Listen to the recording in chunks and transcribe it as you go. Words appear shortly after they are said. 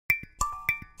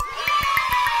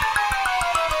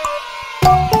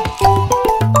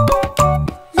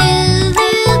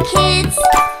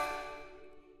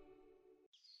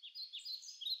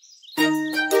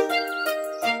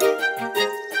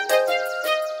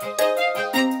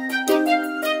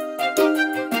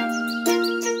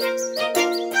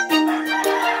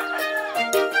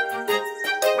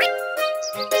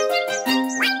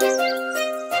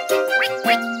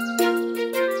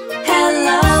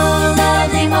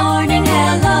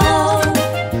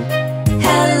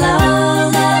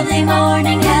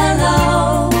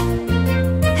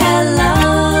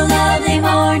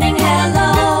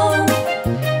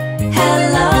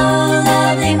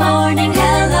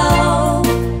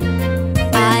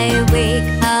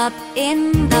up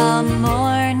in the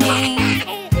morning,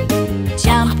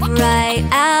 jump right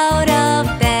out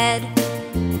of bed.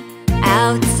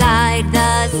 Outside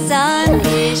the sun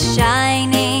is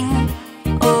shining.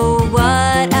 Oh,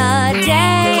 what a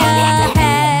day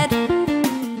ahead.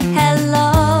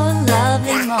 Hello,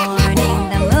 lovely morning.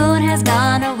 The moon has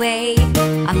gone away.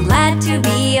 I'm glad to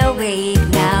be awake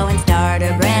now and start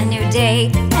a brand new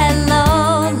day.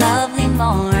 Hello, lovely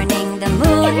morning. The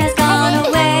moon has gone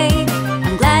away.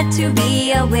 I'm glad to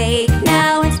be awake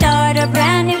now and start a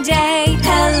brand new day.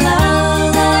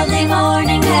 Hello, lovely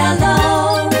morning.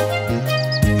 Hello.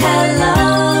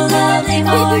 Hello, lovely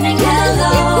morning.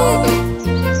 Hello.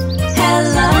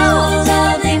 Hello,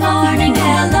 lovely morning.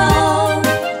 Hello.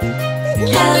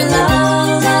 Hello,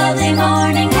 lovely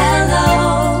morning.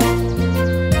 Hello.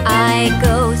 I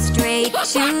go straight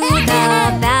to the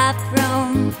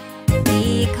bathroom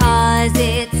because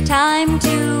it's time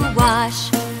to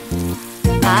wash.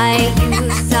 I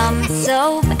use some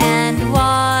soap and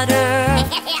water,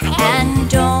 and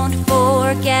don't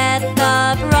forget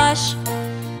the brush.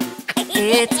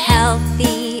 It's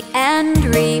healthy and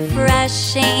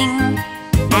refreshing,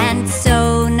 and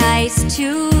so nice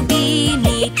to be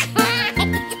neat.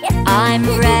 I'm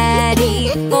ready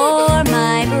for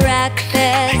my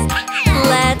breakfast.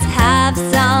 Let's have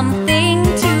something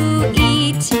to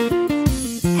eat.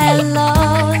 Hello,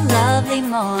 lovely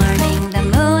morning. The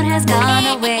moon has gone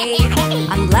away.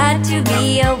 I'm glad to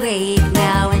be awake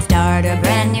now and start a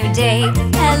brand new day.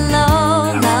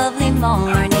 Hello, lovely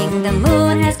morning. The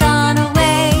moon has gone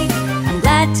away. I'm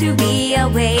glad to be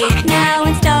awake now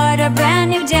and start a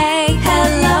brand new day.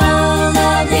 Hello,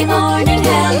 lovely morning.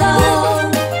 Hello.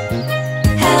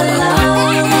 Hello,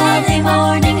 lovely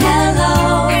morning. Hello.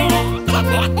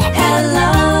 Hello,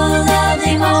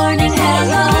 lovely morning.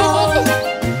 Hello.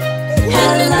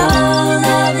 Hello,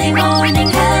 lovely morning.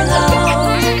 Hello.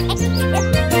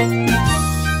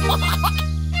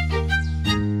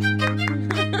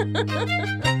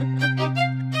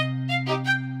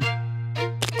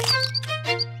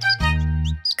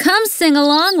 Come sing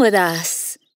along with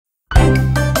us.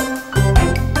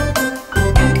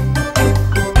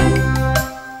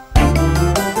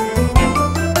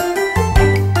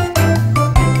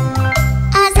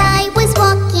 As I was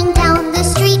walking down the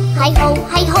street, hi-ho,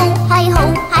 hi-ho,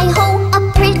 hi-ho, hi-ho, a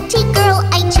pretty girl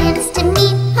I chanced to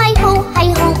meet. Hi-ho,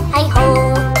 hi-ho, hi-ho.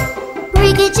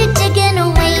 Rig-a-jig-jig and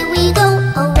away we go,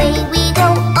 away we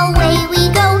go, away we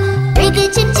go.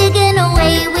 Rig-a-jig-jig and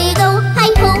away we go.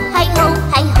 Hi-ho, hi-ho,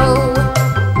 hi-ho.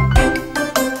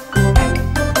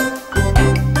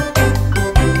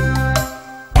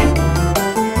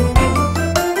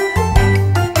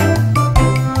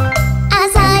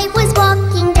 As I was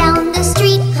walking down the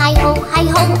street, hi-ho,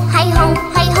 hi-ho, hi-ho,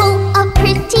 hi-ho, a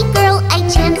pretty girl I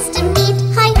chanced to meet.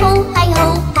 Hi-ho, hi-ho,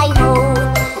 hi-ho.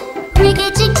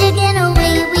 Rig-a-jig-jig and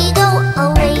away we go,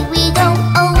 away we go,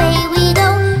 away we go.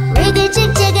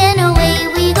 Rig-a-jig-jig and away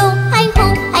we go. Hi-ho,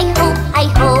 hi-ho,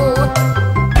 hi-ho.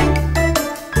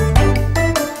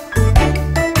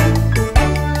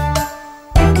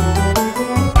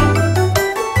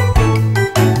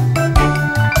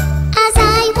 As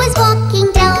I was walking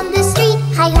down the street,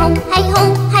 hi-ho, hi-ho,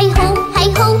 hi-ho,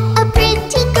 hi-ho, a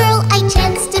pretty girl I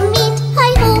chanced to meet.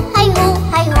 Hi-ho, hi-ho,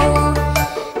 hi-ho.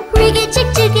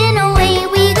 Rig-a-jig-jig and away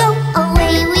we go,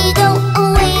 away we go,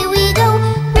 away we go.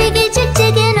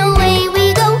 Rig-a-jig-jig and away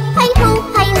we go. Hi-ho,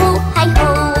 hi-ho, hi-ho.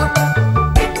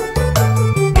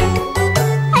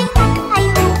 Hi-ho,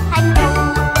 hi-ho, hi-ho.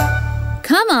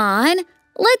 Come on,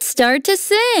 let's start to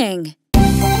sing.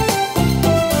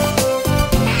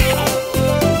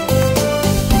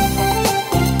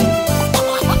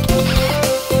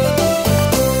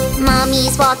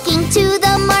 Mommy's walking to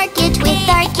the market with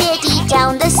our kitty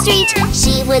down the street.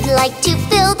 She would like to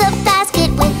fill the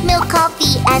basket with milk,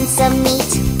 coffee, and some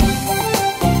meat.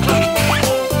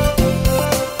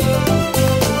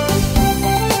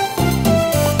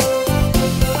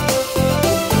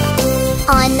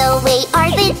 On the way, our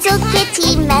little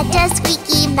kitty met a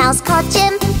squeaky mouse called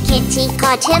Jim. Kitty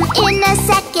caught him in a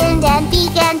second and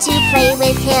began to play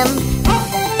with him.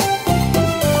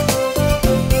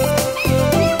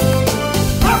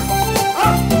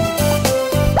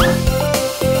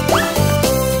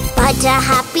 But a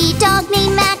happy dog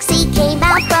named Maxie came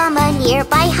out from a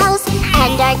nearby house,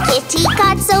 and our kitty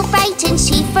got so frightened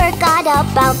she forgot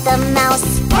about the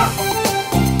mouse.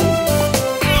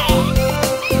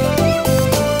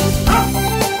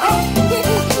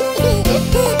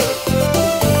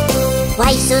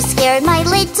 Why so scared, my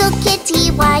little kitty?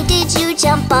 Why did you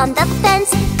jump on the fence?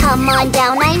 Come on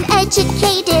down, I'm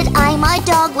educated. I'm a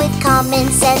dog with common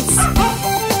sense.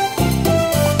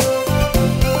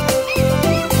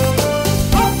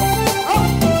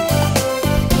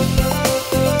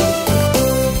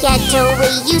 Get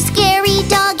away, you scary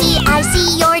doggy. I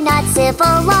see you're not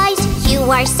civilized. You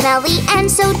are smelly and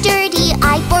so dirty.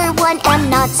 I, for one, am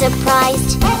not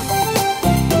surprised.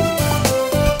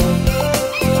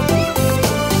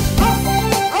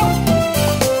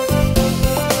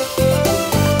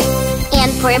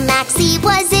 And poor Maxie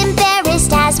was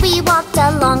embarrassed as we walked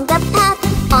along the path.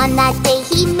 On that day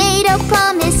he made a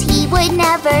promise he would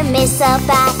never miss a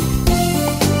bath.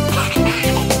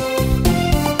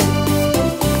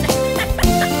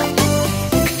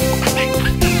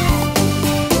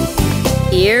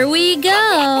 Here we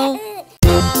go.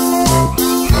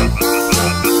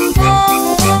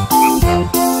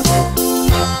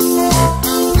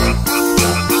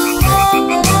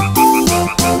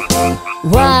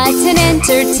 What an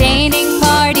entertaining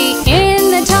party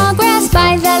in the tall grass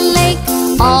by the lake.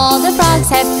 All the frogs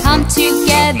have come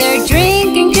together,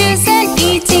 drinking juice and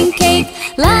eating cake.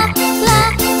 La,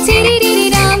 la,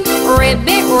 tee-dee-dee-dee-dum.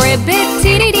 Ribbit, ribbit,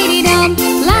 tee-dee-dee-dee-dum.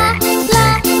 La,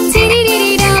 la,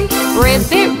 tee-dee-dee-dee-dum.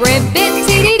 Ribbit, ribbit,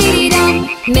 tee-dee-dee-dee-dum.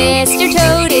 Mr.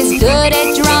 Toad is good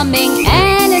at drumming,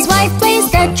 and his wife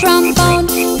plays the trombone.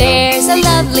 There's a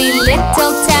lovely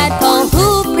little tadpole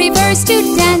who prefers to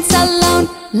dance alone.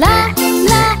 La,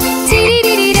 la,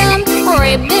 tee-dee-dee-dee-dum.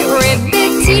 Ribbit,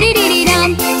 ribbit,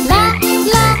 tee-dee-dee-dee-dum. La,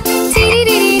 la,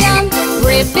 tee-dee-dee-dee-dum.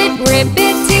 Ribbit,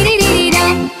 ribbit,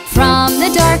 tee-dee-dee-dee-dum. From the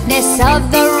darkness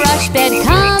of the rush bed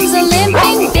comes a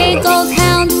limping big old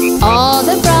hound. All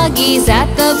the froggies at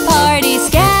the party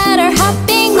scatter,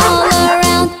 hopping all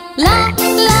around. La,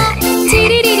 la,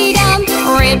 tee-dee-dee-dee-dum.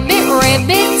 Ribbit,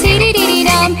 ribbit,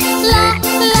 tee-dee-dee-dee-dum. La,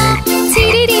 la,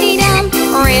 tee-dee-dee-dee-dum.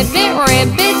 Ribbit,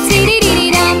 ribbit,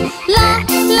 tee-dee-dee-dee-dum. La,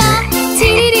 la,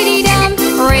 tee-dee-dee-dee-dum.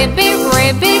 Ribbit,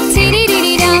 ribbit,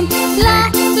 tee-dee-dee-dee-dum. La,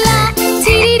 la,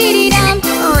 tee-dee-dee-dee-dum.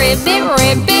 Ribbit,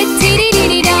 ribbit,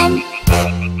 tee-dee-dee-dee-dum.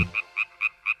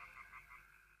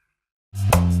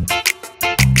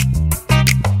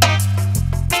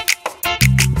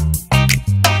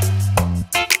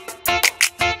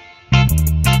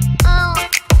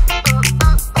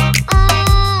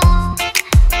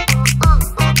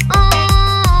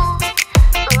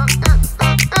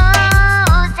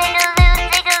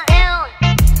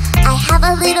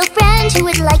 Who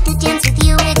would like to dance with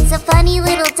you? It's a funny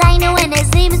little dino and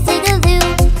his name is Zigaloo.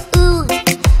 Ooh,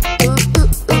 ooh, ooh,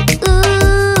 ooh,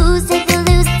 ooh,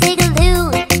 Zigaloo,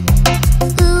 Zigaloo.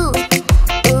 Ooh,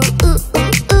 ooh, ooh,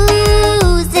 ooh,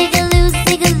 ooh, Zigaloo,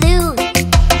 Zigaloo.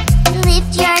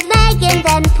 Lift your leg and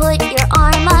then put your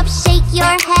arm up. Shake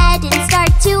your head and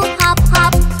start to hop,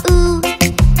 hop. Ooh,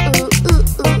 ooh, ooh,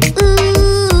 ooh,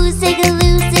 ooh,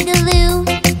 Zigaloo, Zigaloo.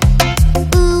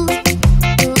 Ooh,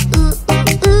 ooh, ooh,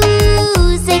 ooh,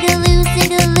 ooh, Zigaloo,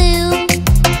 Zigaloo.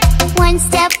 One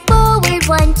step forward,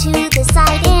 one to the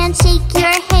side, and shake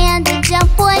your hand and jump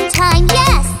one time.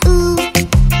 Yes! Ooh,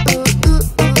 ooh, ooh,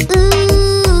 ooh,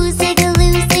 ooh,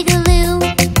 Zigaloo, Zigaloo.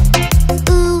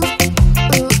 Ooh,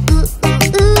 ooh, ooh,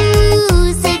 ooh,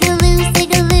 ooh, Zigaloo,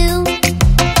 Zigaloo.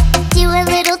 Do a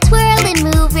little twirl and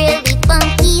move really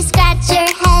funky. Scratch your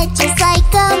head just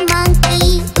like a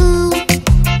monkey. Ooh,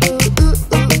 ooh, ooh,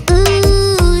 ooh,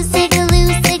 ooh, Zigaloo,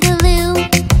 Zigaloo.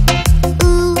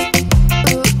 Ooh,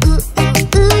 ooh, ooh,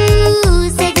 ooh,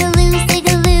 Zigaloo,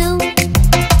 Zigaloo.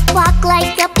 Walk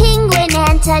like a penguin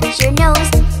and touch your nose.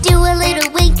 Do a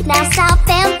little wink, now stop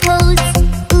and pose.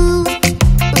 Ooh,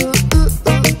 ooh, ooh,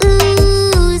 ooh,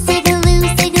 ooh, Zigaloo,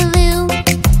 Zigaloo.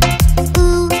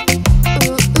 Ooh,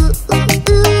 ooh, ooh, ooh,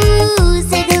 ooh,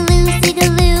 Zigaloo,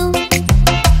 Zigaloo.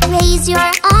 Raise your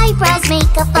eyebrows,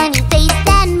 make a funny face,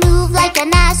 then move like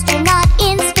an astronaut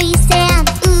in space. And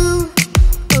ooh,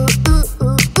 ooh, ooh,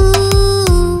 ooh,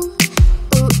 ooh,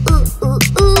 ooh, ooh, ooh,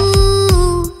 ooh,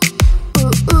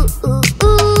 ooh, ooh, ooh,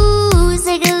 ooh,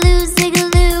 Zigaloo,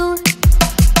 Zigaloo.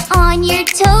 On your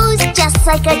toes, just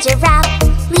like a giraffe.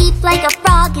 Leap like a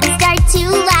frog and start to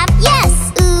laugh.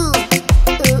 Yes! Ooh,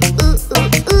 ooh, ooh,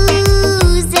 ooh,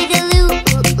 ooh, Zigaloo.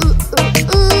 Ooh, ooh,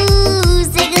 ooh, ooh,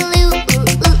 Zigaloo. Ooh,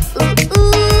 ooh, ooh,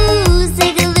 ooh,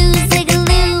 Zigaloo,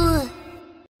 Zigaloo.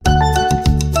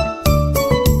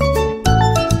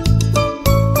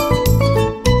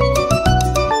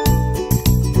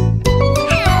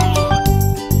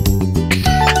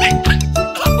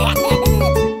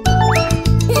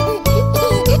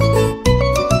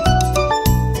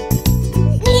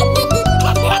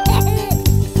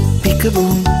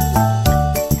 Peekaboo,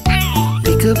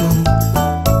 peekaboo.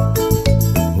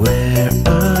 Where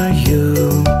are you?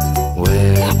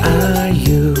 Where are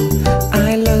you?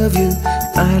 I love you,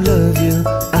 I love you,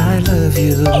 I love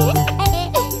you.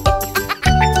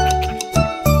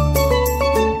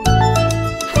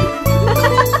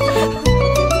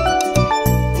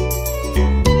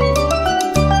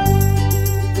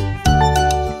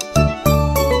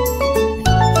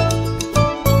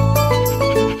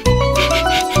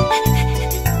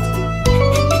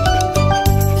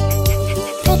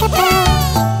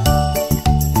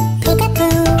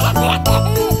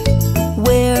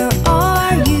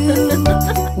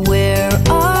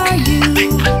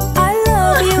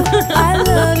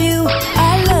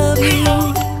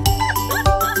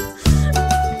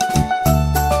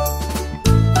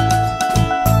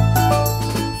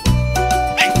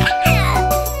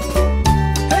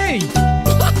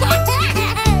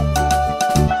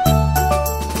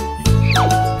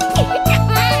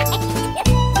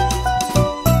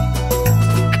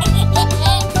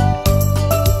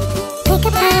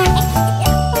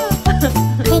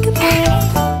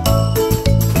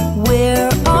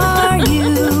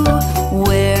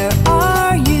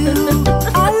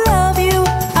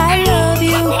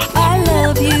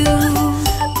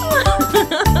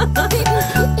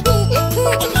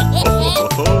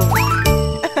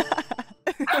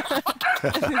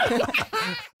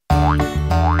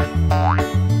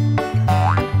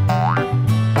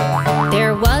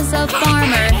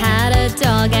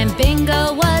 dog, and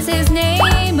Bingo was his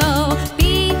name. Oh,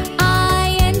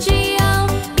 B-I-N-G-O,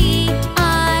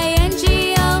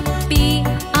 B-I-N-G-O,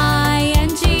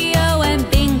 B-I-N-G-O,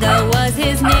 and Bingo was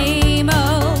his name.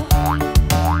 Oh.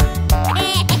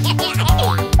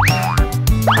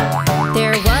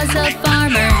 There was a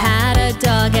farmer had a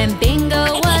dog, and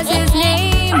Bingo was his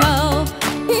name. Oh,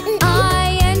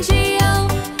 I-N-G-O,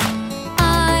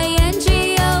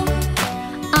 I-N-G-O,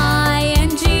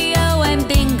 I-N-G-O, and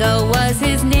Bingo was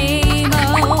his name.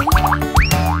 Oh.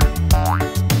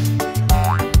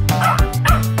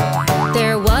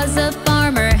 There was a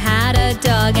farmer had a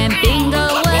dog, and Bingo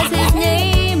was his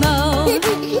name. Oh,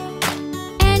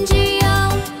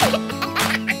 N-G-O,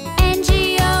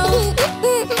 N-G-O,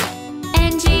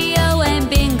 N-G-O, and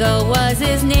Bingo was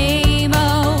his name.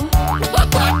 Oh.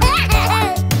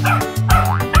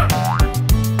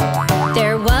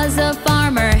 There was a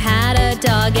farmer had a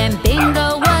dog, and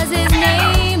Bingo was his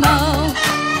name. Oh,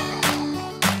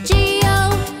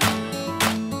 G-O,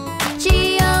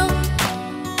 G-O,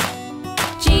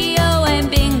 G-O, and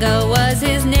Bingo was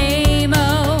his name.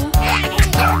 Oh.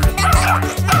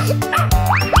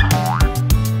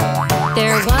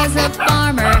 There was a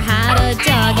farmer had a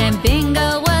dog, and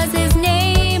Bingo was his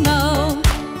name. Oh.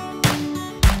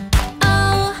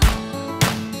 Oh,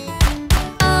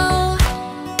 oh,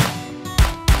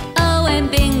 oh, and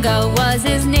Bingo was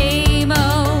his name.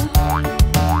 Oh.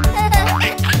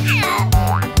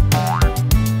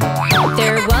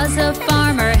 There was a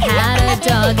farmer had a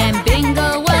dog, and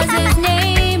Bingo was his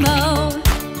name. Oh.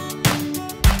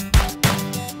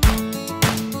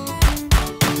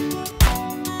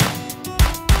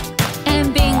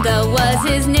 And Bingo was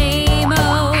his name.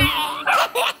 Oh.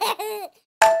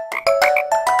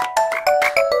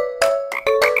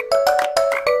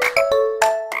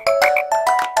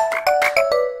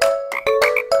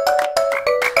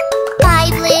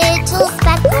 Five little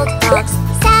speckled frogs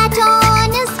sat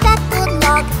on a speckled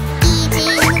log,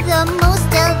 eating the most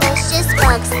delicious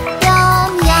bugs.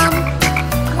 Yum, yum.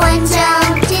 One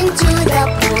jumped into the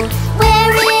pool,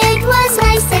 where it was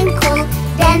nice and cool.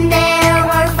 Then there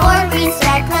were four green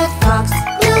speckled frogs.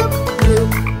 Bloop, bloop.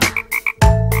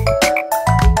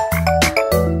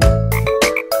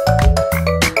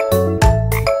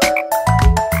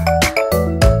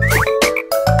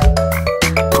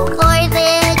 Four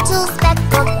little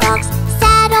speckled frogs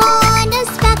sat on a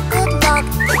speckled log,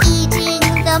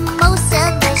 eating the most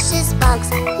delicious bugs.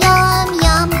 Yum,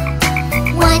 yum.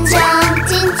 One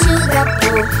jumped into the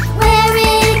pool, where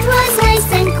it was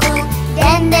nice and cool.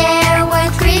 Then there were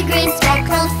three green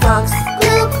speckled frogs.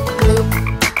 Bloop, bloop.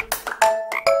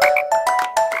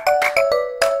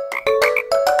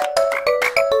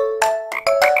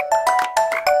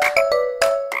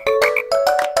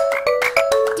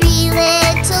 Three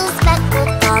little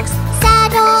speckled frogs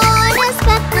sat on a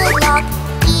speckled log,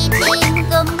 eating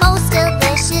the most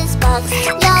delicious bugs.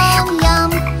 Yum,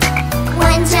 yum.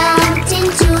 One jumped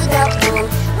into the pool,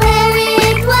 where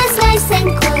it was nice and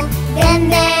cool. Then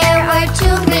there are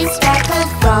two green speckled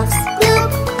frogs.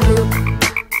 Bloop, bloop.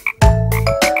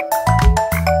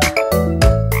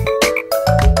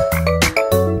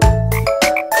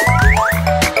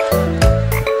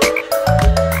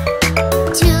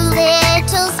 Two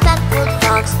little speckled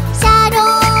frogs sat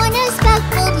on a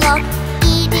speckled log,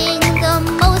 eating the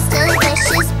most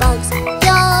delicious bugs.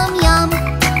 Yum, yum.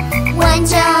 One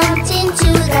jumped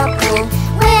into the pool,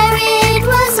 where it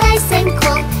was nice and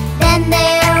cool. Then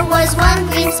there was one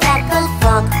green speckled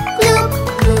frog. Bloop,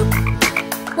 bloop.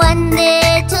 One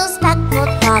little speckled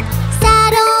frog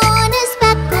sat on a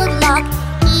speckled log,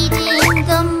 eating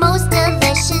the most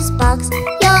delicious bugs.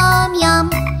 Yum, yum.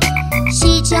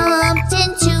 She jumped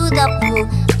into the pool,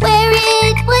 where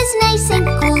it was nice and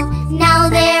cool. Now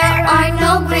there are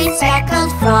no green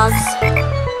speckled frogs.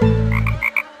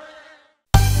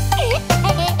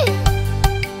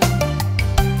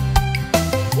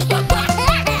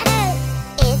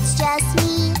 It's just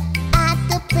me at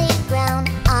the playground.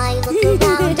 I look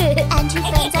around and two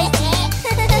friends I see.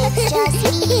 It's just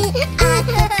me at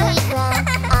the playground.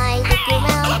 I look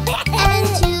around and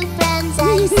two friends I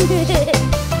see.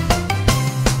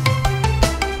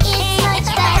 It's much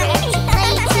better to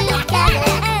play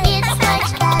together. It's much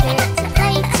better to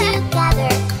play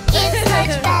together. It's much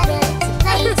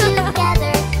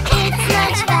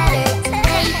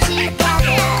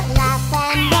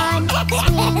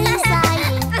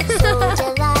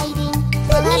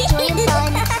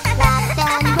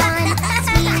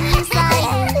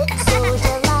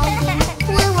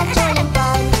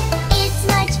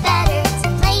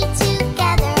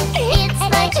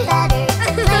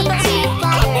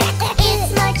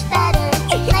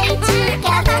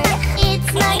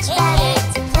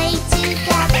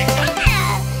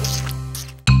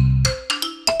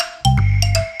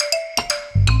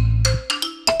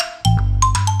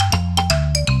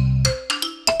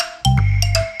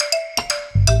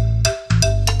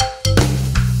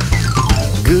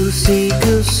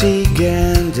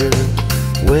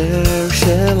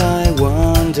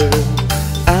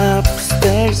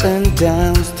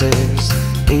downstairs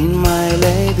in my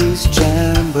lady's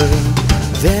chamber.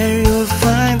 There you'll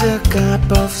find the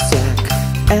cup of sack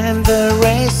and the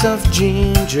race of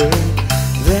ginger.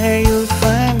 There you'll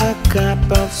find the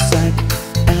cup of sack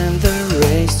and the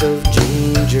race of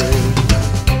ginger.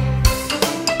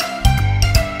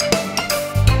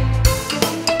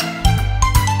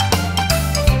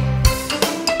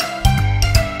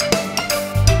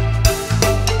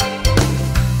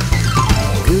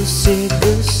 Goosey,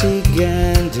 goosey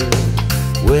gander,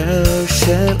 where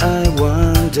shall I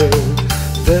wander?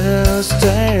 The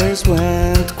stairs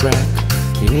went crack,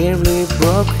 he nearly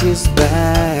broke his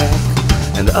back.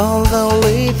 And all the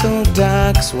little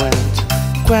ducks went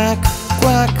quack,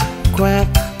 quack, quack.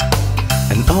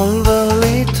 And all the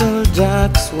little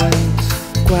ducks went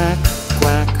quack,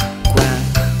 quack, quack.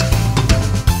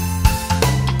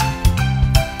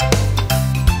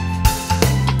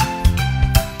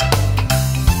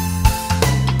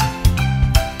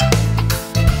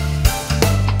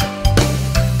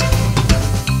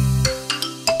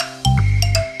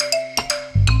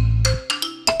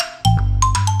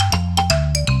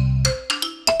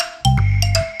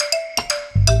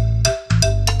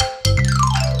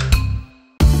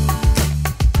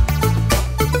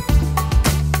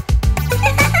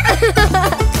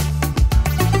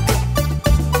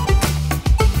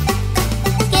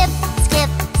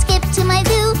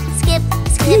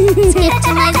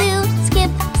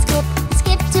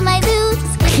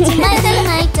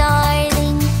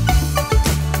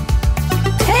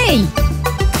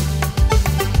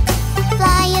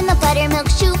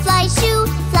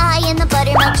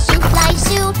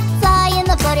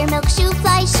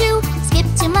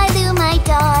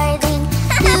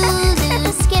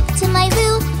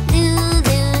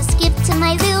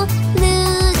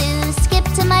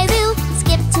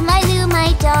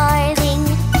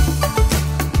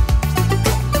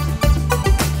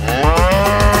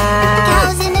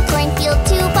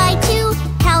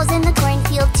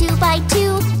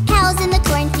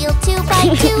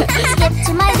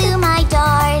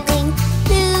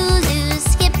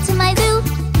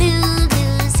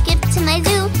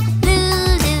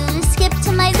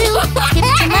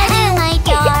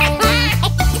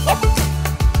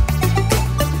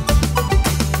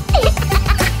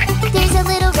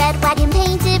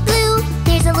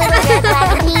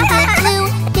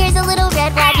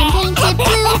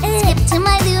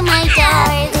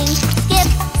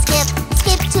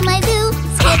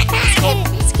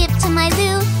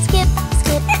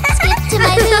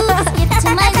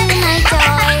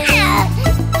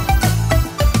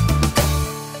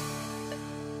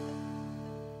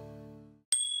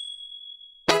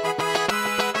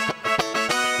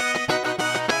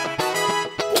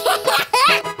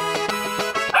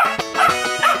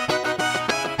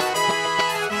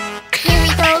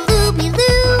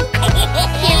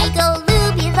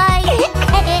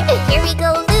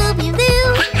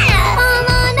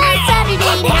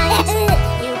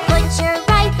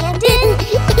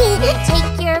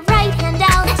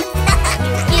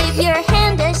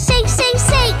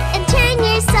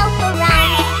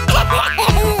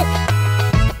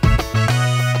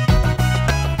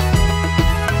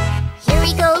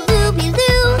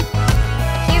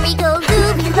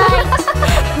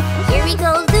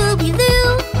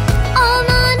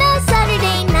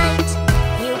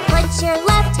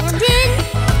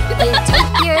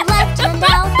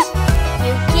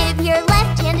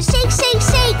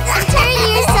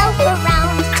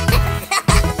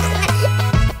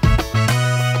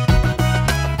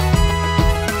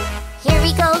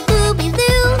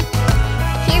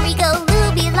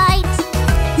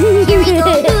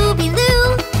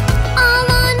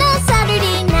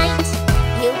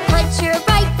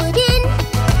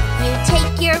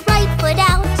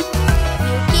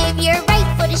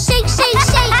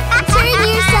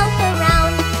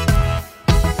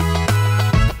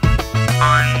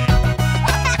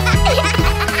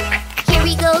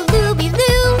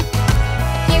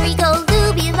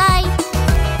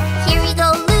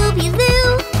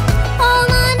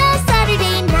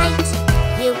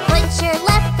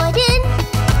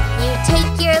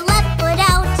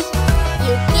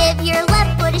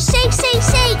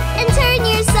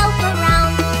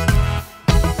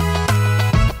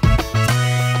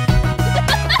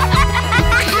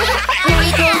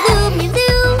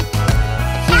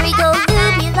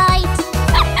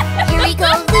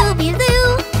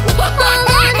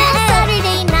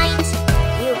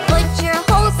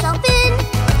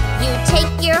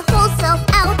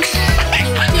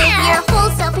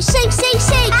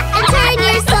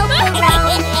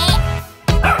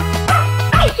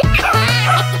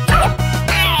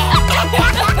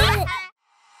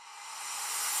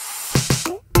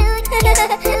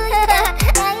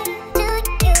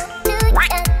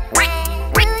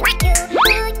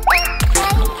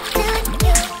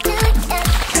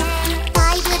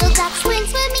 Five little ducks went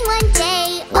swimming one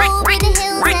day over the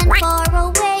hills and far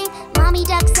away. Mommy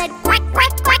duck said quack,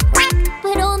 quack, quack, quack,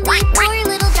 but only four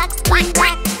little ducks came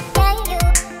back.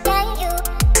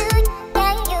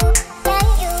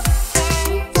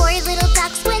 Four little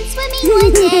ducks went swimming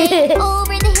one day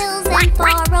over the hills and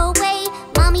far away.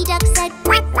 Mommy duck said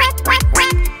quack, quack, quack,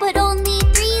 quack, but only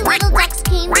three little ducks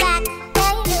came back.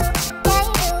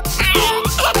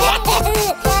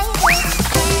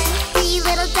 Three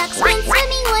little ducks went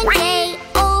swimming one day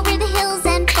over the hills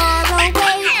and far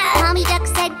away. Mommy duck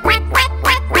said quack, quack,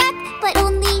 quack, quack, but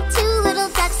only two little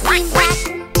ducks came back.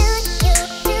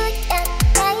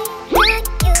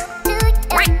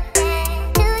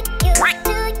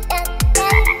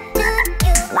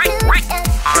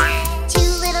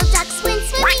 Two little ducks went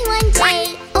swimming one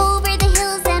day over the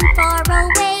hills and far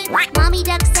away. Mommy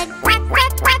duck said quack,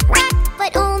 quack, quack, quack,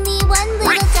 but only one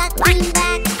little duck came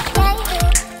back.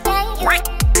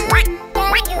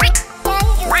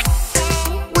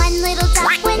 One little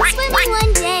duck went swimming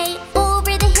one day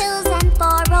over the hills and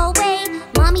far away.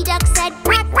 Mommy duck said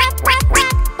quack, quack, quack,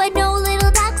 quack, but no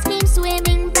little ducks came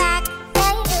swimming back.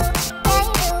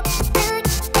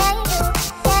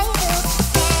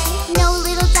 No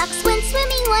little ducks went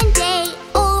swimming one day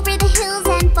over the hills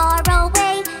and far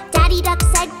away. Daddy duck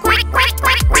said quack, quack,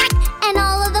 quack, quack, and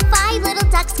all of the five little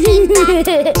ducks came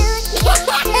back.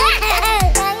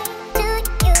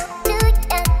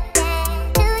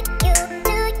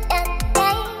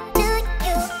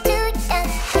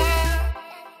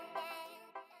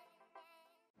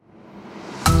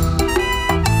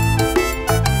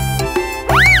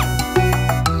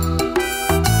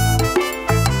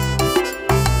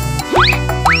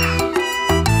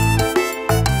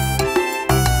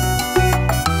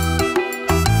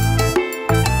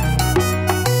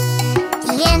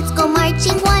 The ants go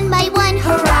marching one by one,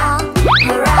 hurrah,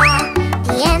 hurrah.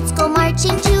 The ants go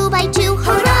marching two by two,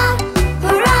 hurrah,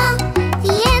 hurrah.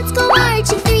 The ants go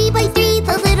marching three by three,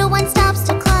 the little one stops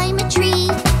to climb a tree.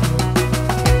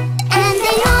 And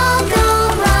they all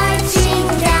go marching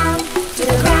down to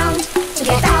the ground to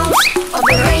get out of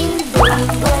the rain. Boom,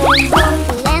 boom, boom.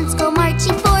 The ants go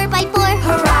marching four by four,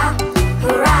 hurrah,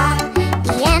 hurrah.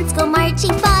 The ants go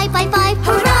marching five by five,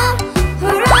 hurrah,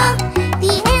 hurrah.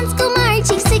 The ants go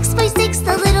marching six by six,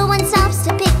 the little one stops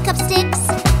to pick up sticks.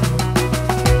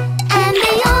 And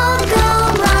they all go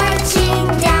marching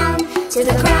down to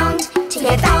the ground to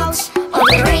get out of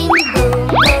the rain. Boom,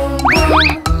 boom,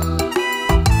 boom.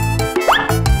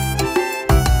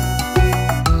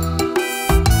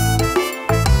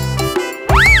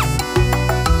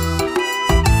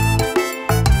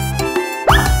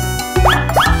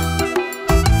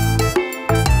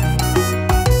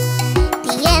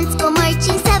 The ants go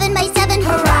marching seven by seven,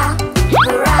 hurrah,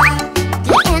 hurrah.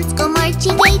 The ants go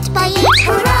marching eight by eight,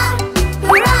 hurrah,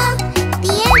 hurrah.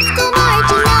 The ants go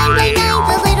marching nine by nine,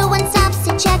 the little one stops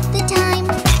to check the time.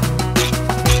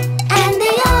 And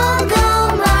they all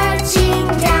go marching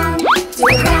down to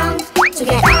the ground to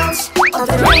get out of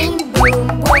the rain. Boom,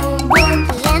 boom, boom.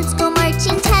 The ants go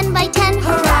marching 10 by 10,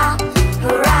 hurrah,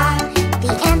 hurrah.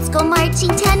 The ants go marching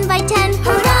 10 by 10,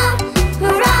 hurrah,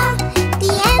 hurrah. The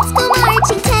ants go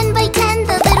marching 10 by 10,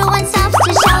 the little one stops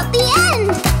to shout the end.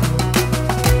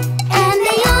 And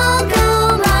they all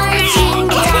go marching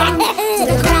down to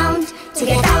the ground to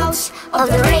get out of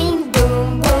the rain.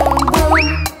 Boom, boom, boom.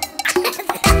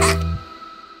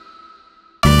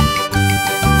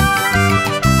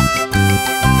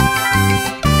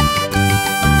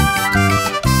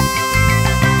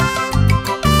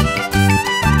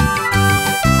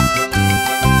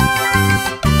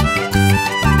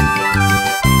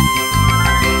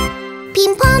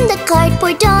 Ping Pong the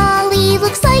cardboard dolly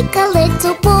looks like a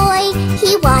little boy.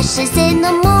 He washes in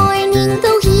the morning,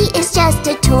 though he is just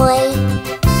a toy.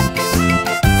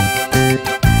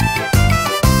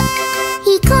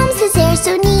 He combs his hair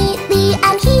so neatly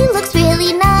and he looks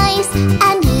really nice.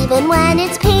 And even when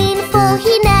it's painful,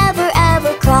 he never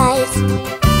ever cries.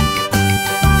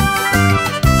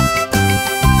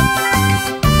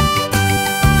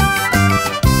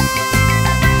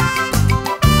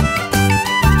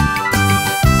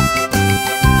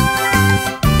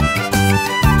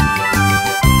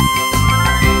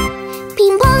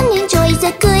 Ping Pong enjoys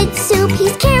a good soup.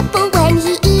 He's careful when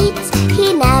he eats.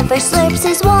 He never slurps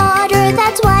his water,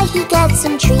 that's why he gets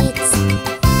some treats.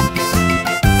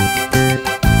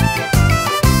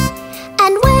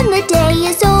 And when the day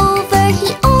is over, he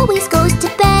always goes to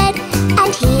bed.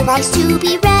 And he likes to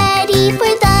be ready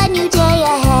for the new day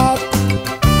ahead.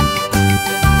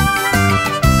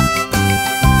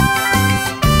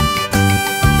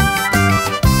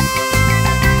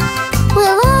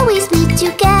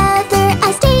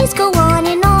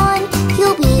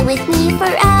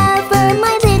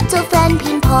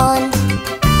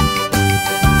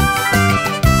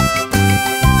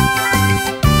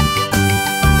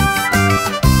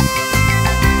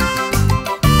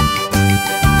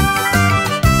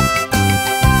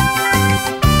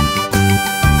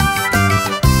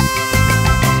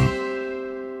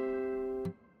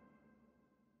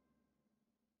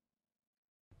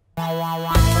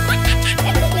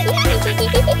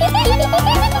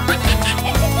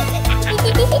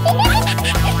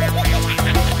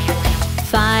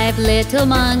 Five little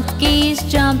monkeys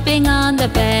jumping on the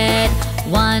bed.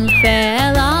 One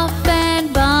fell off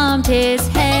and bumped his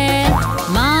head.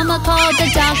 Mama called the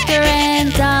doctor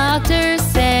and doctor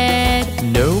said,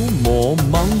 "No more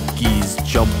monkeys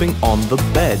jumping on the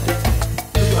bed."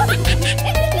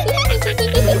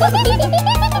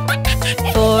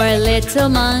 Four little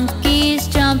monkeys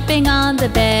jumping on the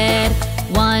bed.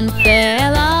 One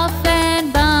fell off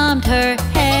and bumped her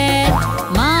head.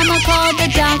 Mama called the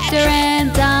doctor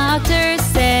and doctor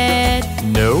said,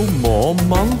 "No more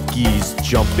monkeys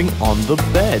jumping on the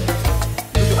bed."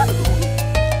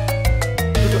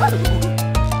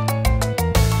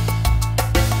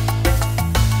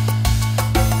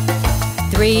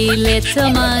 Three little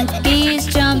monkeys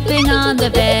jumping on the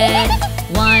bed.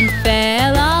 One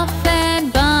fell off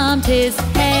and bumped his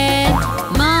head.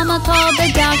 Mama called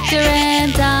the doctor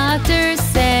and doctor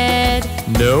said,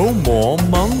 "No more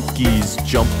monkeys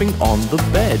jumping on the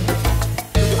bed."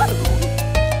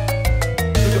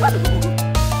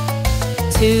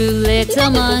 Two little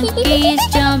monkeys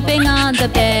jumping on the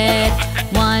bed.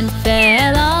 One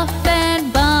fell off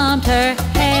and bumped her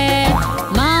head.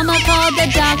 Mama called the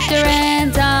doctor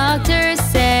and doctor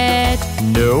said,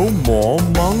 "No more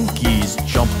monkeys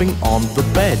jumping on the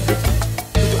bed."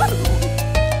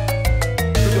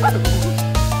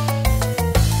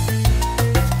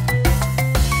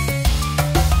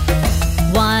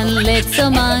 One little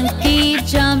monkey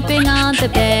jumping on the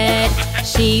bed.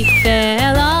 She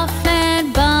fell off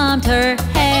and bumped her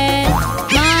head.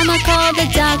 Mama called the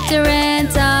doctor and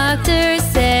doctor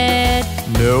said,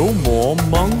 "No more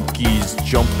monkeys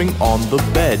jumping on the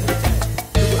bed."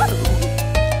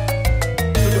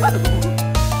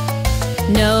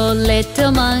 No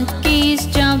little monkeys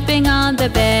jumping on the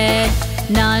bed.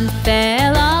 None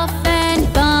fell off and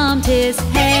bumped his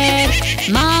head.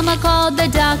 Mama called the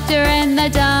doctor and the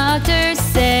doctor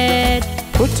said,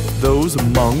 "Put those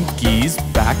monkeys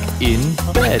back in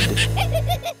bed."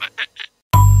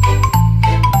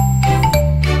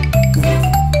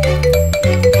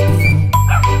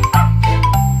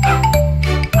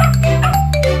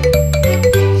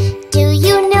 Do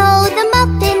you know the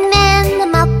Muffin Man, the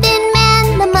Muffin Man,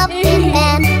 the Muffin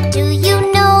Man? Do you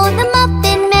know the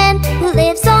Muffin Man who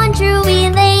lives on Drury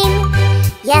Lane?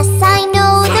 Yes, I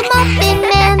know the Muffin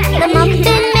Man, the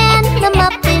Muffin Man, the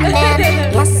Muffin Man.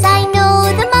 Yes, I know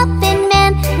the Muffin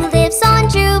Man who lives on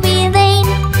Drury Lane.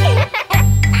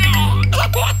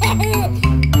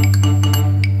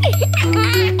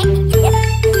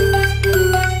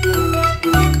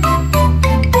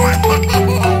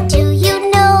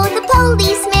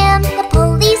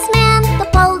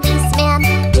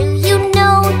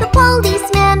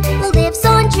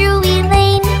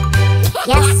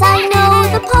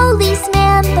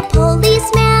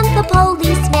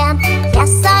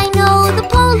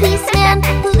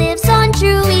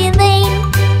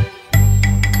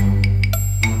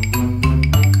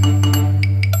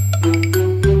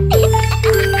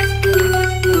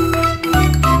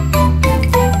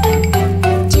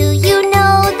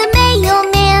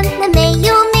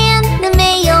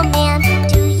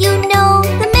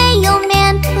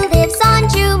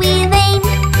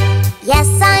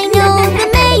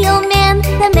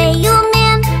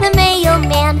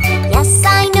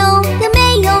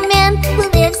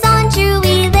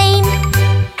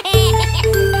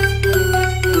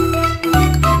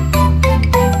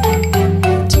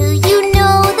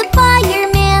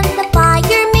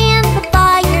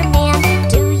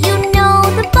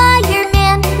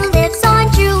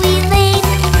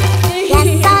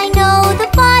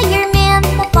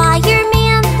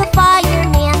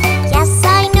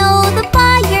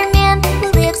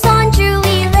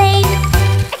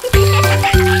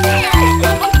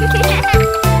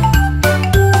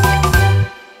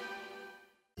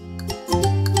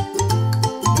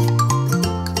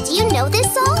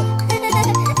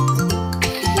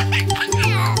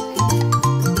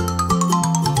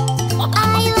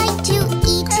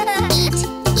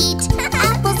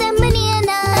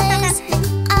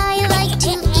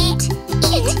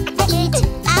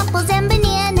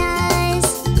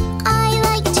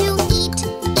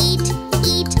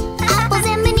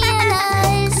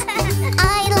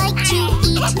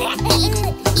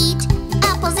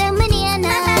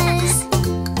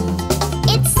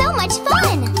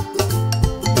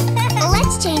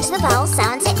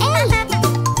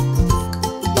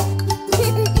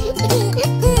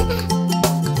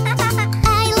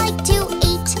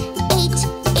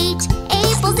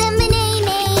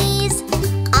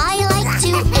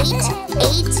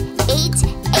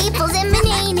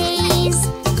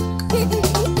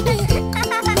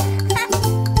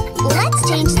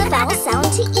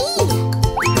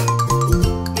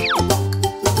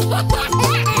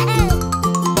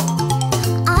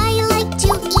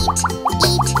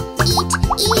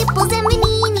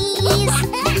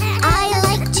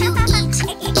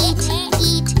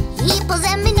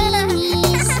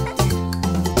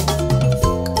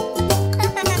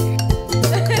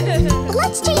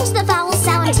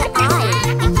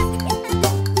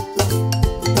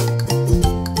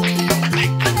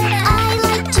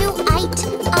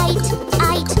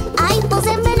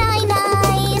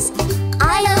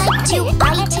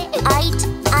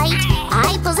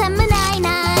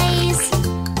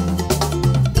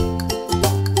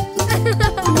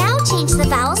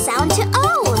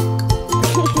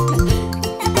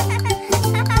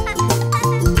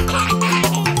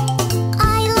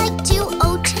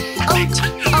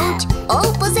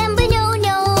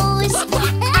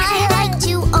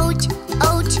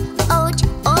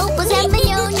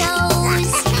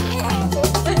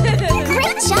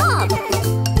 job!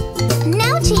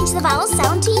 Now change the vowel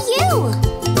sound to U.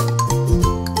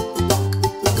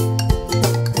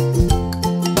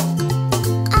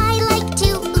 I like to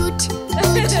oot,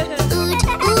 oot, oot,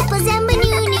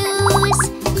 oopazambanoo-noos.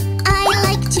 I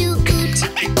like to oot,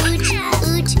 oot,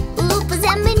 oot,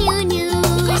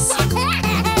 oopazambanoo-noos.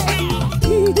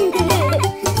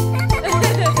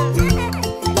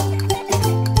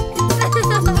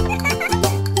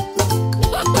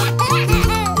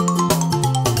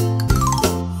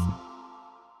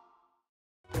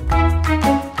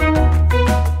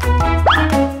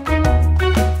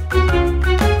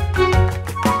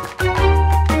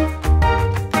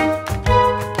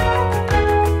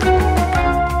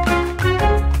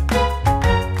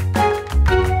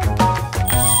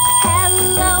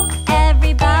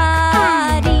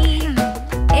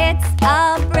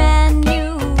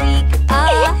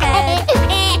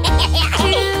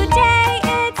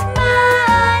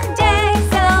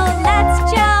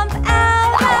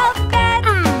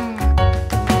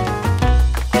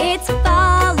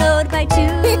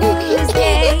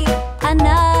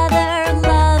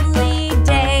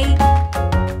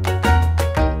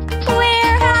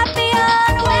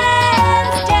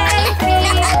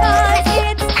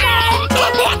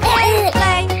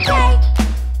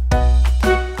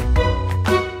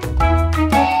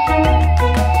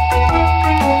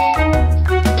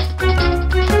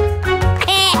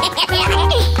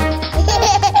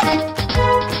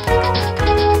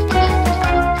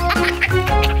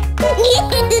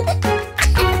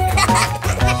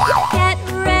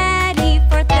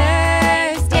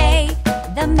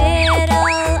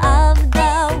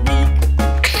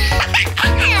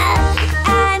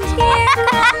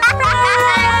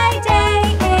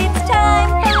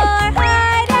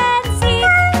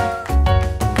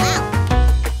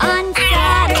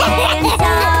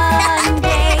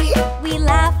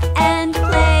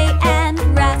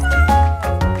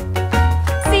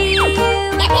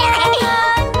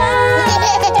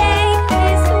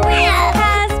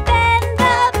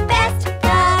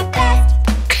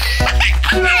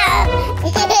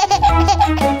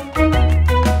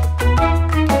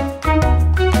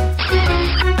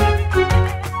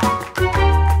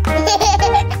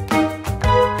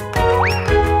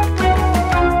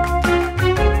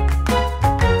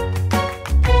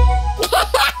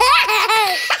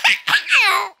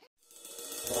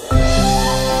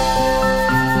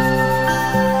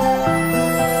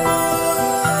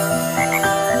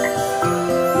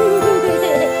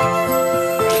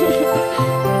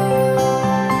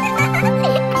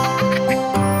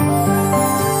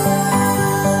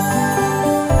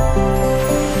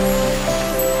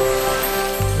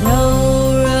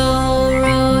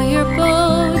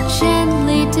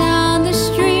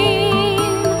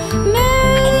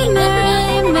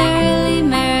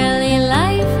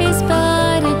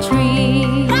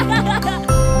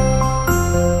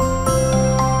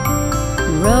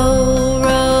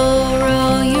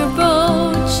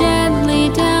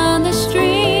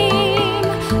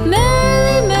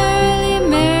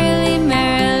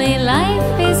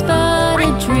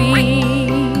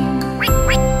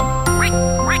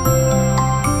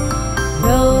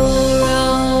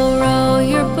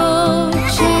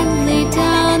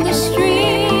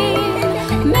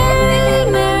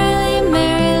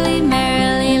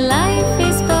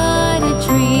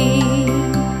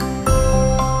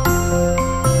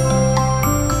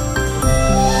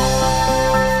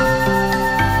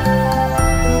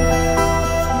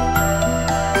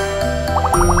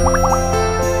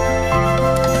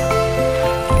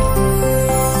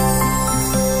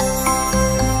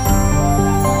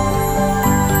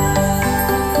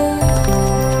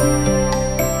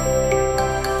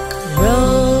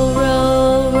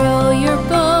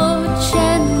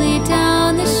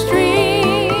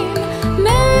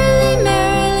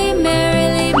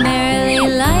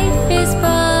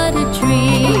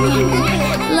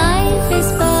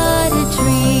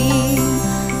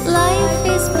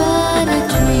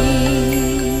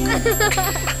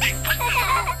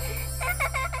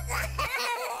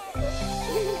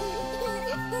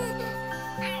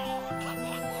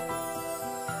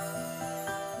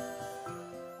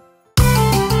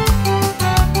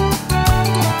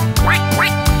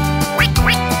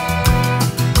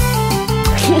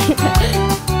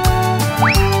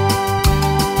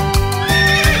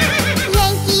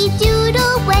 Yankee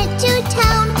Doodle went to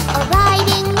town,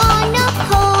 riding on a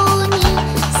pony.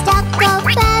 Stuck a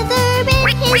feather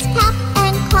in his cap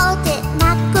and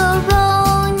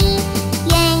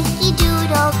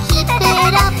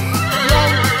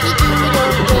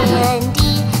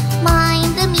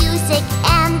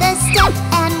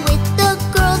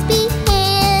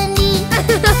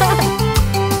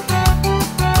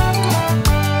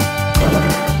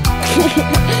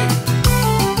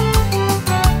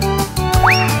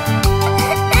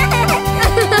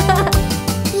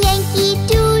Yankee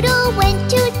Doodle went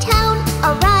to town,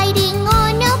 riding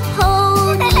on a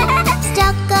pony.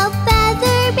 Stuck a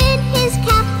feather in his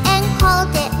cap and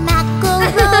called it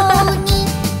macaroni.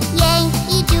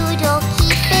 Yankee Doodle,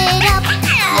 keep it up.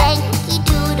 Yankee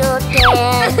Doodle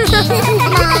dandy.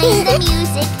 Mind the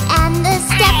music and the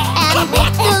step, and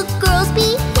with the girls be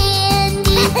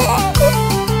handy.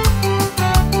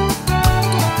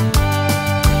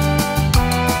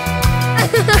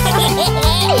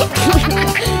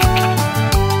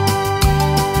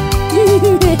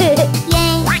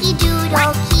 Yankee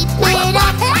Doodle, keep it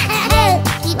up.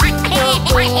 Yankee Doodle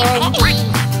dandy.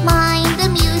 Mind the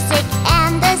music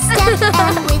and the step,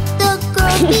 and with the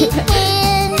girls be handy.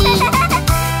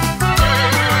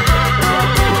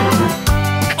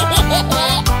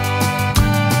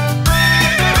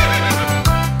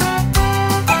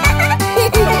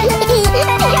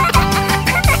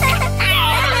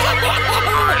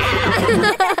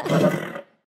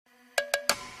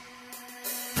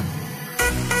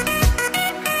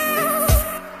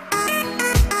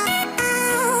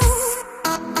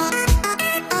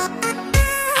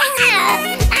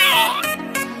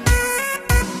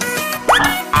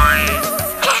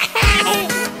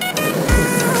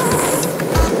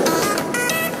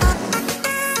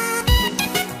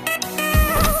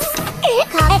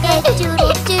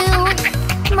 Cock-a-doodle-doo,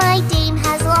 my dame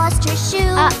has lost her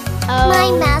shoe.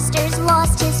 My master's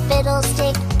lost his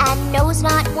fiddlestick and knows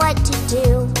not what to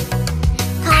do.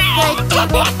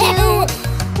 Cock-a-doodle-doo,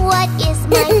 what is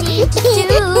my dame to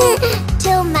do?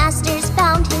 Till master's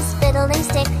found his fiddling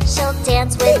stick, she'll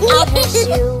dance without her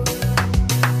shoe.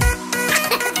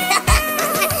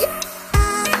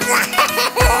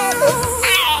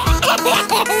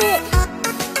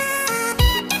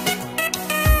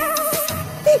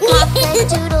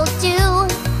 Cock-a-doodle-doo,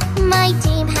 my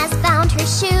dame has found her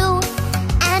shoe,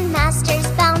 and master's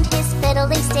found his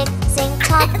fiddling stick. Sing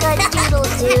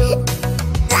cock-a-doodle-doo.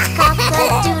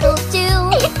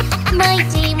 Cock-a-doodle-doo, my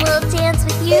dame will dance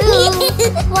with you,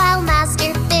 while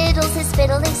master fiddles his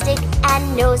fiddling stick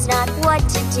and knows not what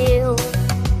to do.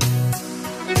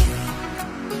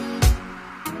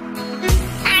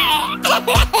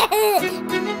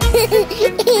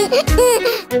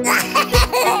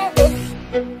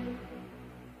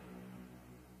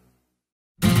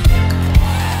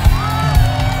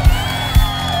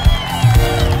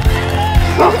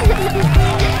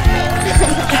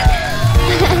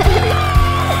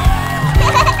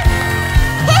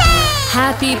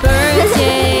 Happy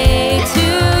birthday to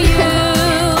you.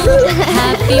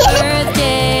 Happy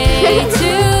birthday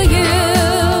to you.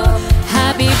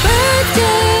 Happy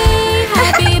birthday,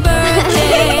 happy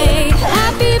birthday,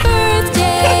 happy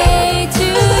birthday to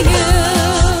you.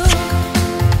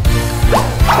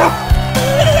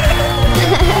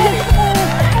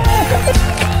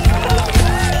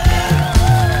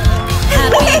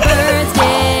 Happy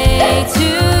birthday to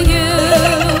you.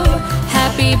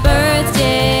 Happy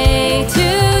birthday to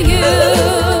you.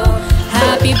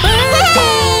 Happy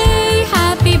birthday,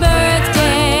 happy birthday.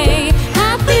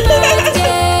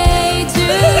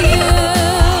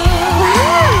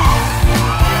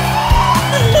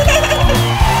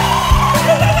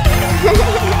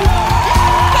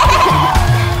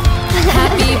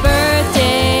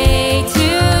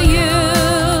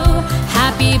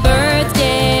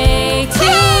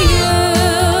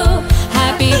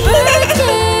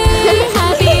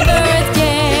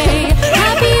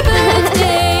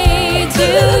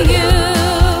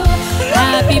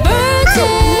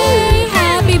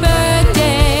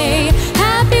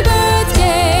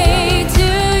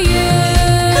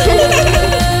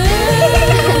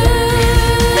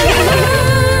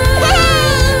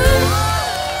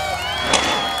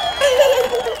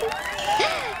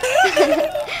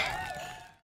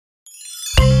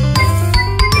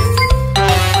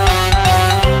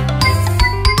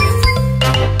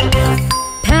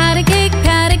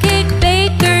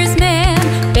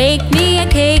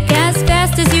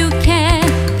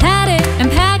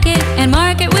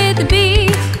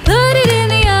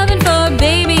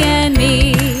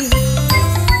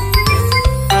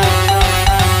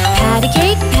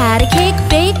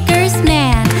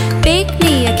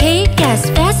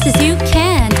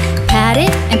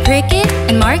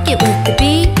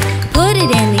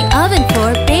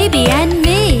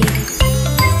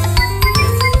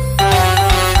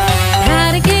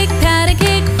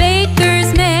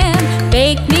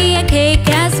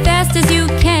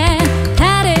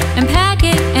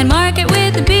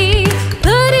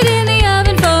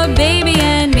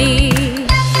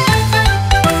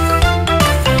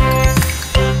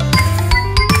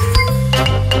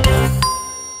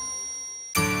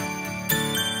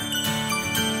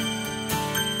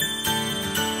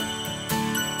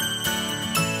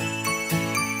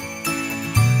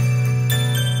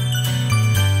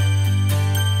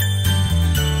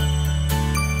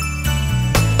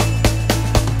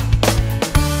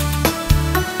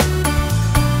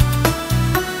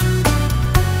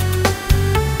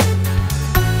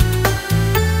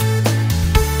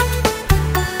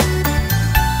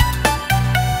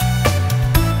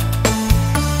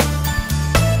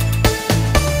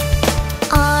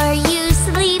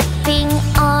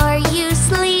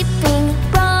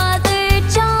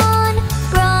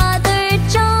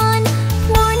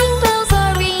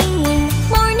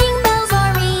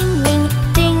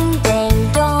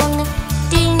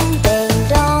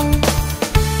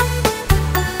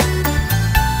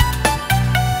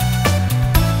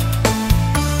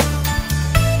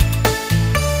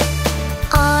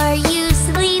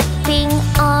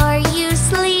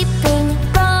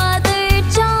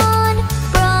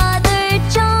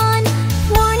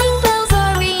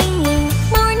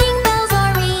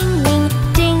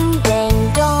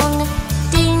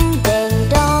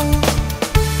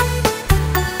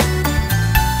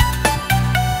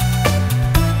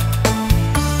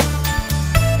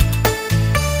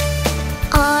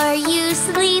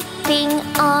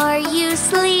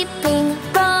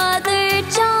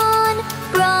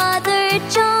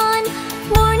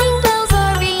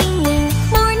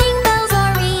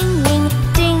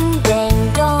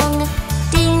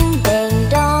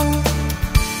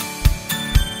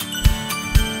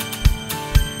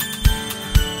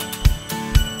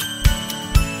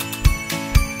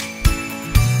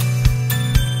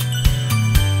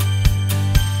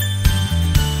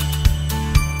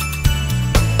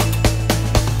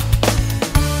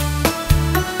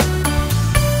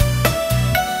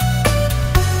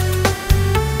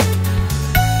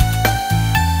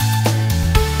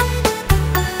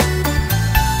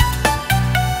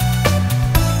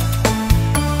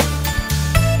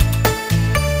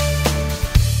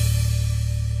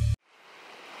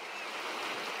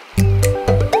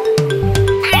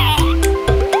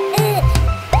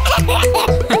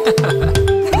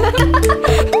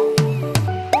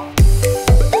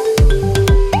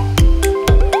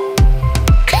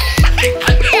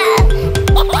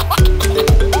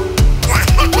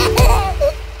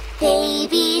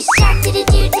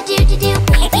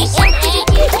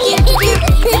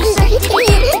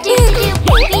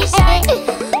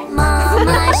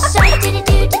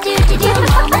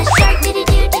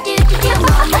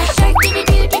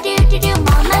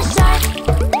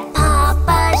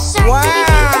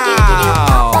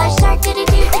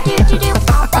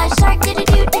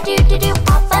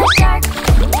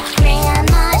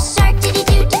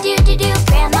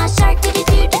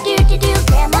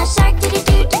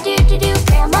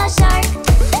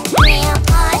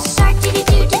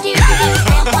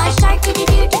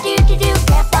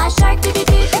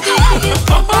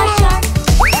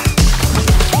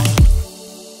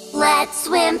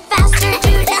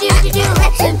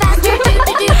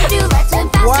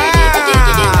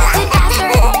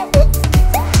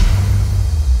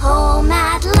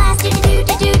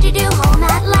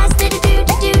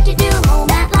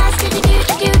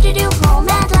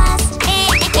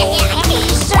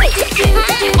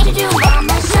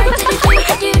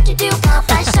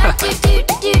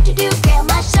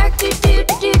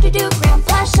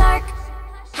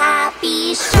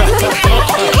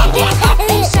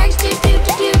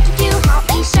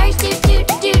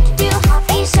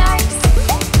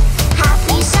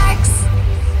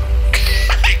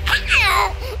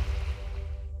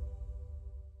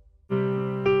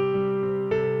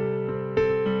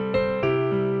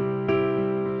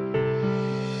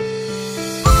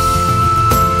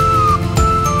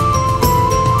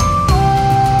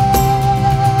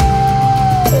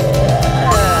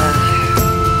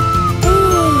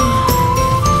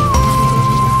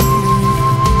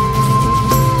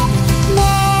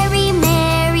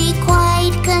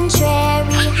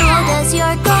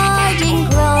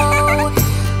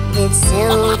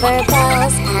 silver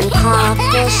bells and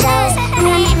cocktail shells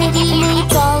and pretty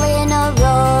maids all in a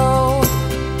row.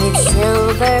 With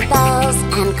silver bells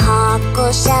and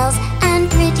cockle shells and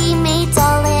pretty maids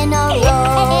all in a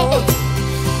row.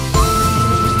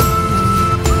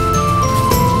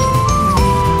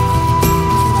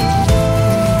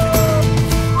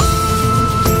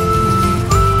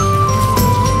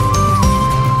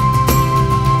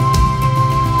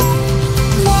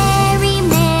 Mary,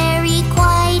 Mary,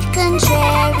 quite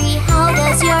contrary, how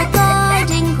does your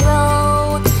garden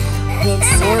grow? With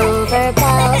silver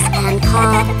bells and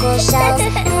cockle shells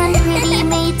and pretty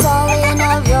maids all in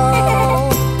a row.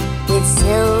 With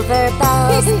silver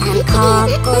bells and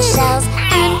cockle shells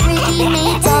and pretty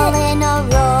maids all in a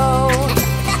row.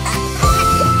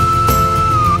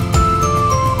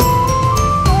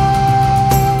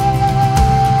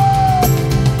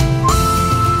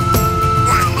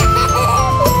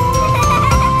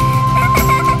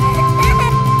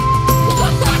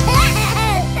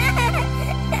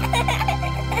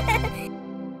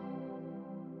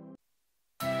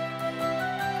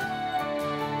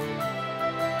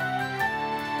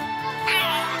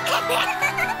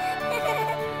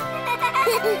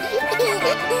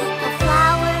 A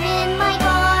flower in my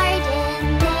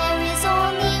garden, there is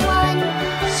only one.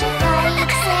 She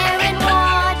likes air and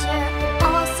water,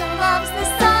 also loves the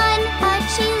sun, but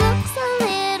she looks a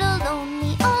little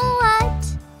lonely. Oh,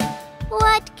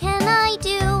 what can I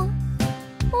do?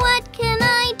 What can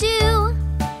I do?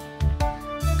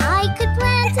 I could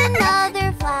plant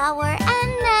another flower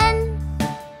and then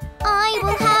I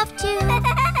will have to.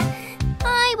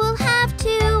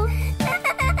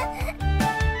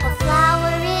 A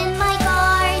flower in my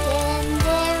garden,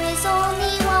 there is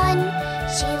only one.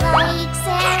 She likes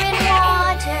air and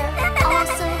water,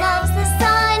 also loves the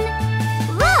sun.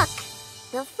 Look!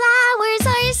 The flowers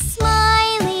are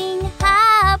smiling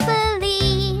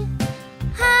happily,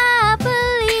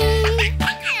 happily.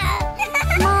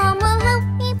 Mom will help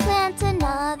me plant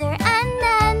another and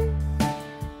then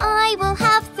I will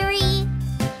have three.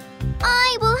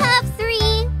 I will have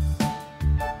three.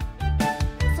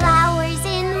 Flowers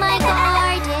in my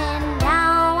garden,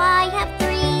 now I have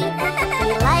three.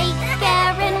 They like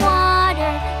air and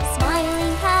water,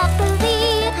 smiling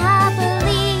happily,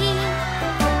 happily.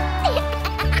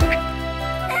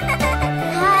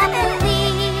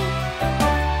 Happily,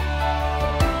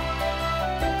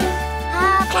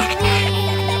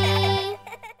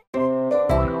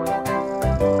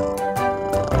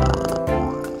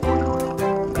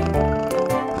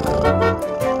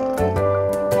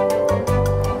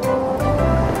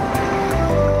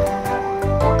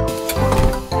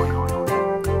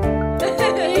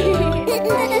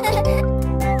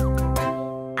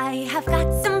 I have got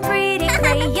some pretty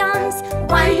crayons.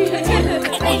 1, 2,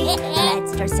 3.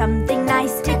 Let's draw something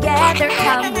nice together.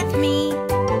 Come with me.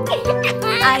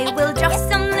 I will draw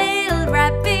some little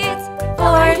rabbits.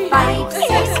 4, 5, 6.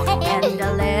 And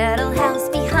a little house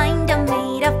behind them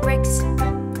made of bricks.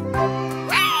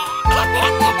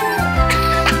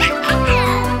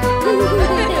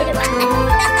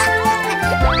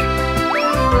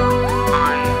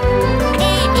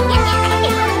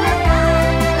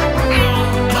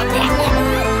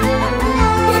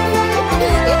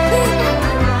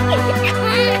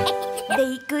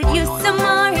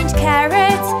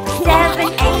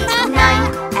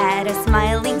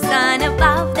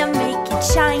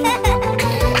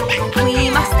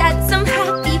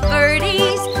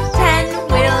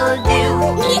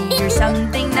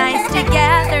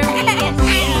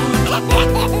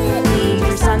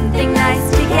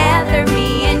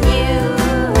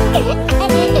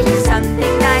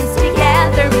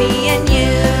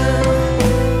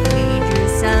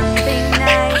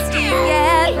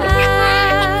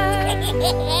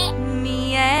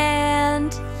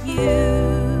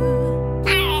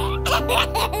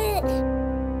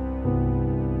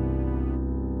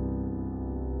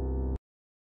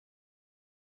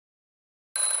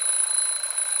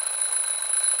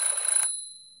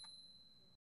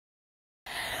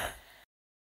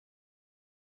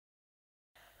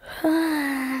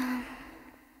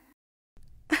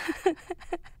 My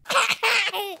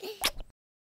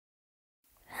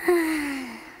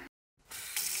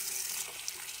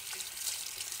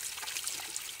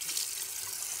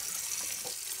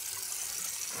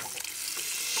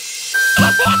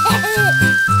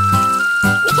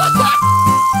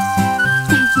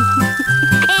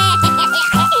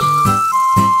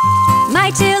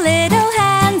two little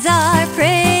hands are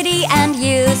pretty and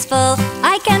useful.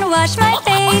 I can wash my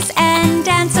face and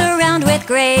dance around with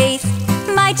grace.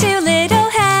 My two little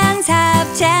hands have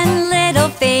 10 little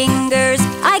fingers.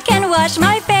 I can wash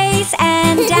my face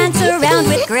and dance around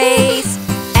with grace.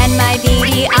 And my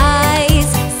beady eyes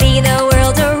see the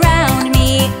world around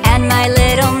me. And my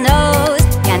little nose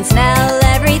can smell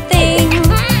everything.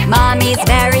 Mommy's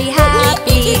very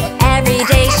happy, every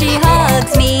day she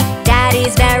hugs me.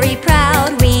 Daddy's very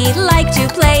proud, we like to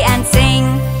play and sing.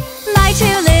 My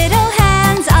two little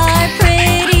hands are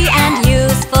pretty and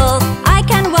useful. I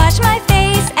can wash my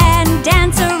face and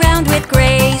dance around with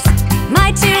grace.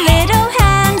 My two little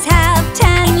hands have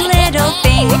 10 little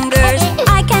fingers.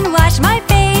 I can wash my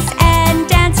face and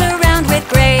dance around with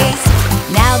grace.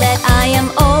 Now that I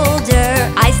am older,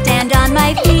 I stand on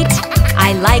my feet.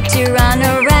 I like to run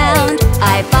around,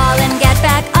 I fall and get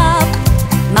back up.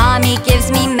 Mommy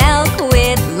gives me milk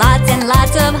with lots and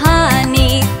lots of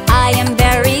honey. I am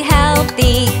very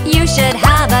healthy, you should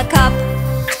have a cup.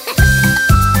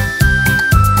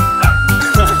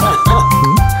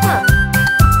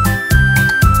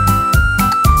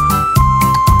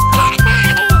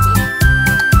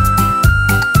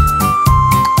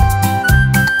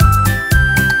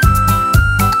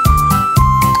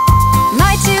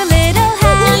 My two little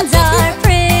hands are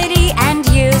pretty and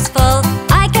useful.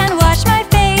 I can wash my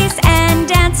face and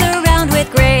dance around with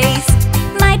grace.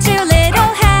 My two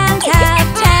little hands have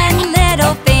 10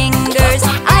 little fingers.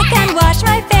 I can wash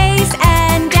my face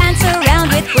and dance around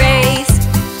with grace.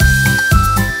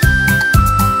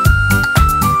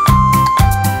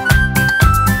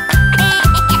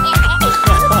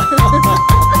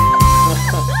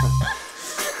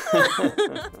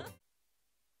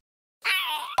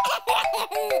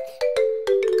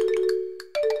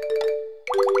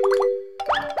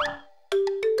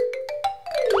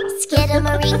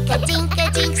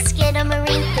 Skidamarink-a-dink-a-dink,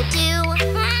 skidamarink-a-doo.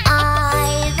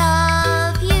 I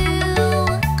love you.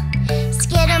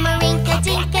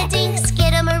 Skidamarink-a-dink-a-dink,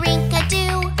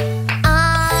 skidamarink-a-doo.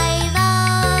 I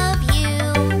love you.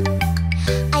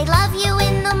 I love you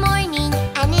in the morning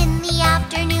and in the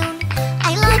afternoon.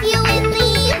 I love you in the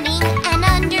evening and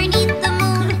underneath the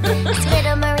moon.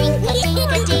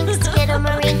 Skidamarink-a-dink-a-dink,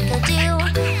 skidamarink-a-doo.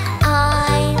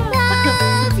 I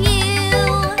love you.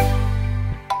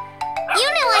 You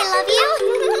know I love you.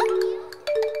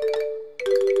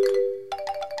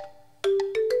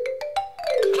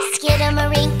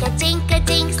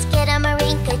 Skidamarink-a-dink-a-dink,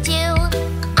 skidamarink-a-doo.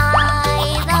 I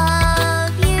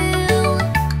love you.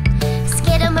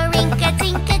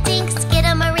 Skidamarink-a-dink-a-dink,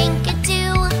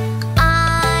 skidamarink-a-doo. I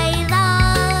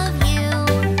love you.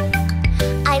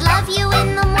 I love you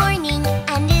in the morning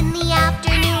and in the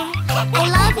afternoon. I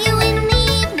love you in the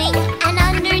evening and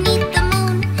underneath the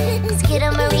moon.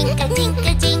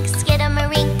 Skidamarink-a-dink-a-dink,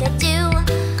 skidamarink-a-doo.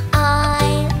 I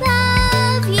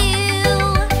love you.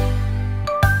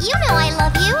 You know I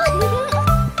love you.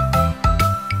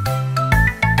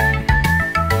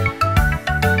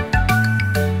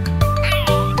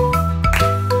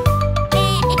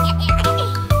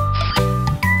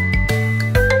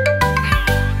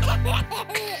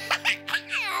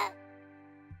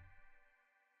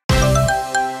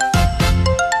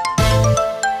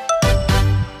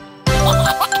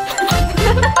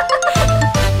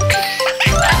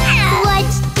 What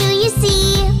do you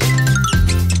see?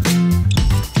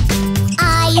 I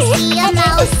see a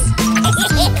mouse.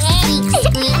 Squeak, squeak,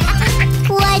 squeak.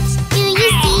 What do you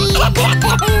see?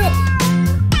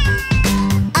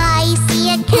 I see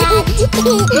a cat.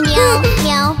 Meow,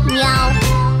 meow, meow.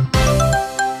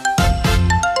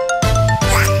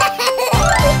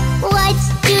 What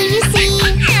do you see?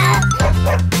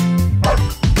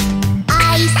 I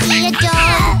see a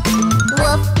dog.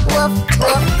 Woof, woof,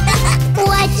 woof.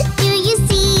 What do you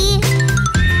see?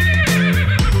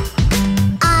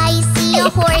 I see a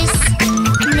horse.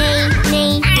 Neigh,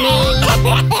 neigh, neigh.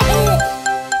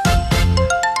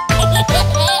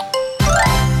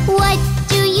 What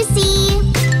do you see?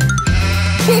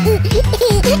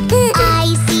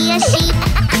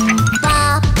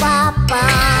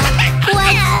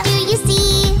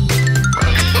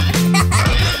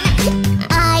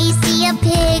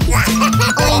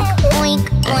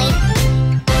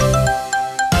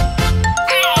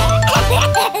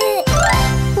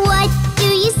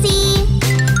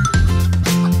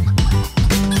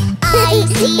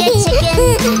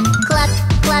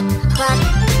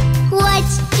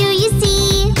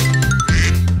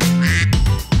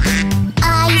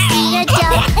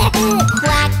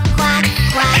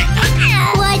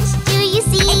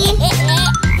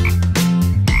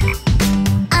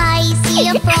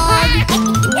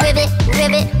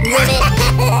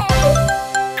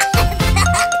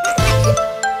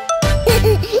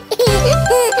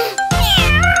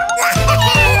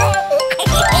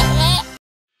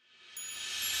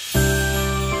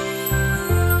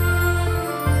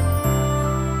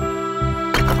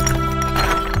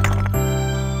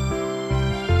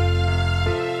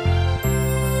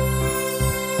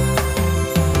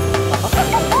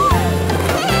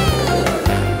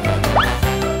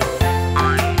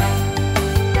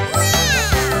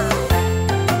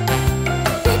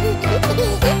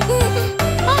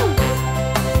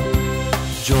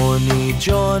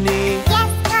 Johny,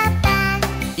 Yes, Papa.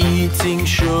 eating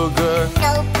sugar,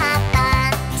 No,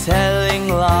 Papa. telling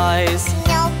lies.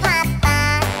 No,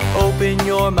 Papa. Open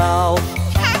your mouth.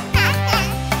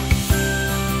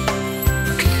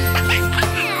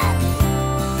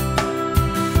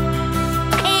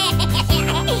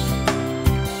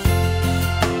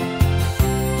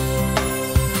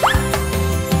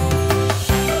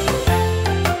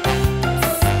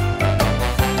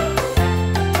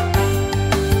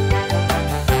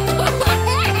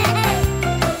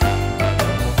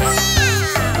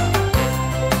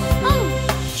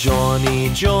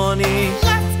 Johny,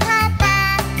 Yes,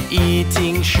 Papa.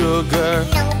 eating sugar,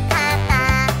 No,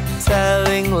 Papa.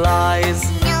 telling lies.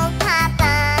 No,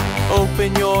 Papa.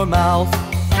 Open your mouth.